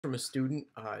from a student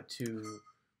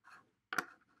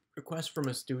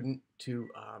to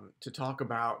talk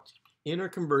about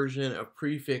interconversion of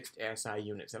prefixed SI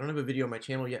units. I don't have a video on my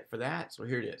channel yet for that, so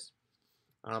here it is.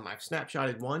 I've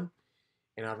snapshotted one,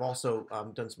 and I've also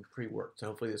done some pre-work, so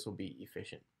hopefully this will be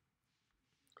efficient.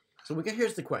 So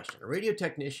here's the question. A radio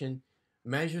technician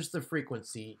measures the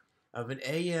frequency of an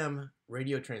AM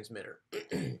radio transmitter.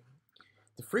 The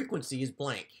frequency is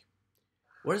blank.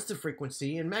 What is the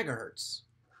frequency in megahertz?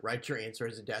 Write your answer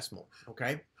as a decimal,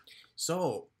 okay?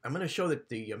 So I'm going to show that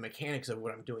the mechanics of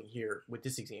what I'm doing here with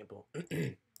this example.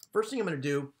 First thing I'm going to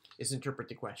do is interpret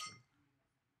the question.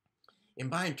 And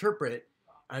by interpret,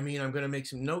 I mean I'm going to make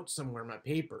some notes somewhere in my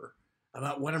paper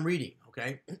about what I'm reading,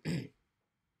 okay?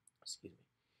 Excuse me.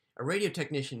 A radio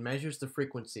technician measures the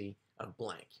frequency of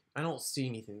blank. I don't see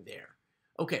anything there.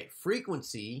 Okay,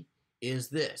 frequency is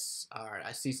this. All right,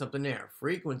 I see something there.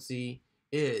 Frequency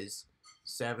is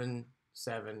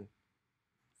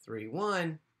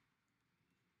 7731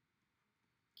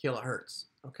 kilohertz.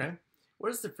 Okay,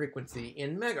 what is the frequency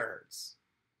in megahertz?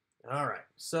 All right,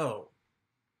 so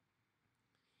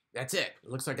that's it. It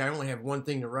looks like I only have one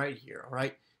thing to write here. All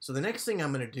right, so the next thing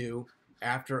I'm going to do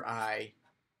after I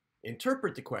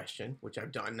interpret the question, which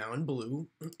I've done now in blue,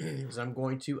 is I'm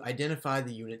going to identify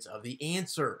the units of the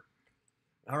answer.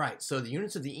 All right, so the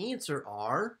units of the answer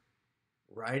are,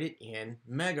 write it in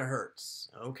megahertz.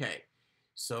 Okay,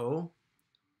 so,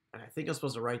 and I think I'm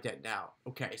supposed to write that down.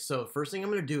 Okay, so first thing I'm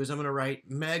going to do is I'm going to write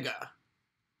megahertz,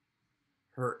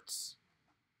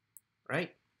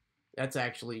 right? That's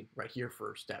actually right here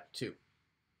for step 2.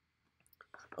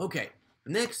 Okay,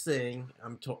 next thing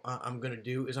I'm going to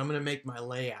do is I'm going to make my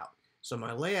layout. So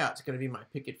my layout is going to be my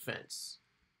picket fence.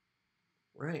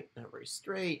 Right, not very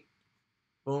straight.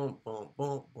 Boom, boom,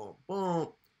 boom, boom,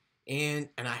 boom. And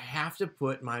I have to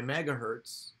put my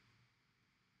megahertz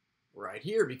right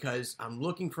here because I'm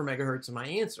looking for megahertz in my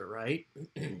answer, right?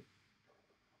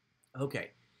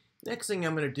 Okay, next thing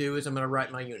I'm going to do is I'm going to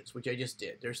write my units, which I just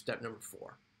did. There's step number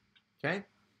 4. Okay,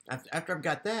 after I've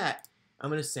got that, I'm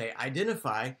going to say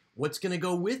identify what's going to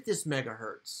go with this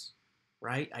megahertz,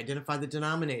 right? Identify the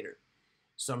denominator.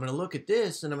 So I'm going to look at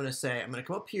this and I'm going to say, I'm going to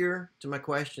come up here to my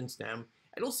question stem.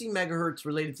 I don't see megahertz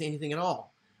related to anything at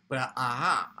all, but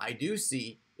I do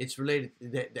see it's related,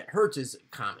 that hertz is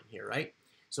common here, right?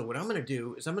 So what I'm going to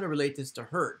do is I'm going to relate this to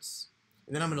hertz,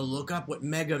 and then I'm going to look up what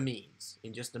mega means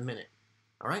in just a minute,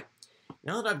 all right?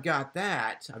 Now that I've got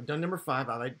that, I've done number 5,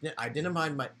 I've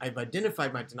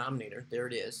identified my denominator, there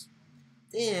it is.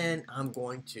 Then I'm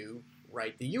going to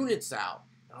write the units out.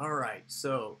 All right,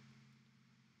 so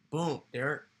boom,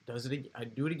 there does it. I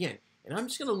do it again, and I'm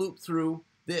just going to loop through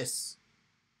this.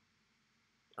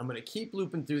 I'm going to keep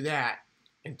looping through that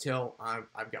until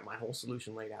I've got my whole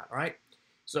solution laid out. All right.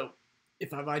 So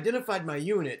if I've identified my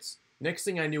units, next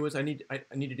thing I need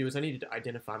to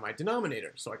identify my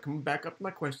denominator. So I come back up to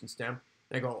my question stem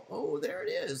and I go, oh, there it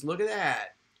is. Look at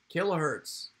that,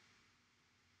 kilohertz.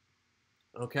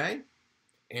 Okay.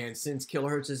 And since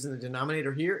kilohertz is in the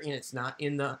denominator here and it's not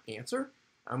in the answer,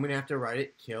 I'm going to have to write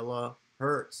it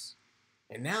kilohertz.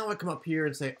 And now I come up here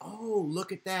and say, oh,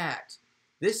 look at that.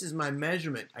 This is my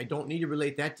measurement. I don't need to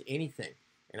relate that to anything.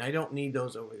 And I don't need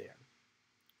those over there.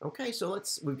 Okay, so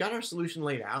we've got our solution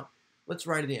laid out. Let's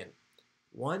write it in.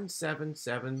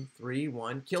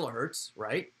 17731 kilohertz,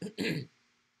 right?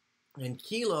 And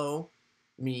kilo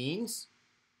means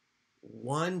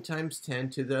 1 times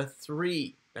 10 to the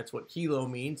 3. That's what kilo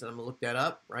means, and I'm going to look that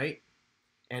up, right?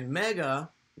 And mega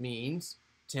means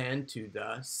 10 to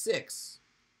the 6.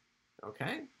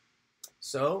 Okay?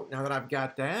 So now that I've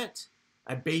got that,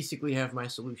 I basically have my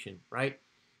solution, right?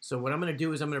 So what I'm going to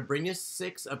do is I'm going to bring this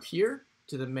 6 up here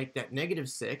to make that negative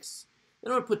 6.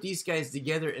 Then I'm going to put these guys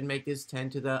together and make this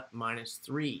 10 to the minus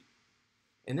 3.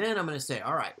 And then I'm going to say,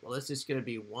 all right, well, this is going to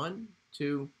be 1,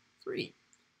 2, 3.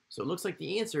 So it looks like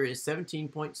the answer is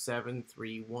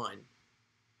 17.731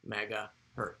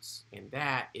 megahertz. And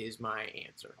that is my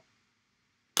answer.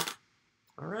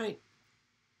 All right.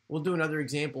 We'll do another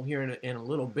example here in a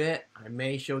little bit. I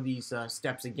may show these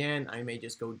steps again. I may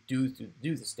just go do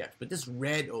the steps. But this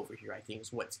red over here, I think,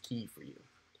 is what's key for you.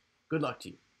 Good luck to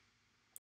you.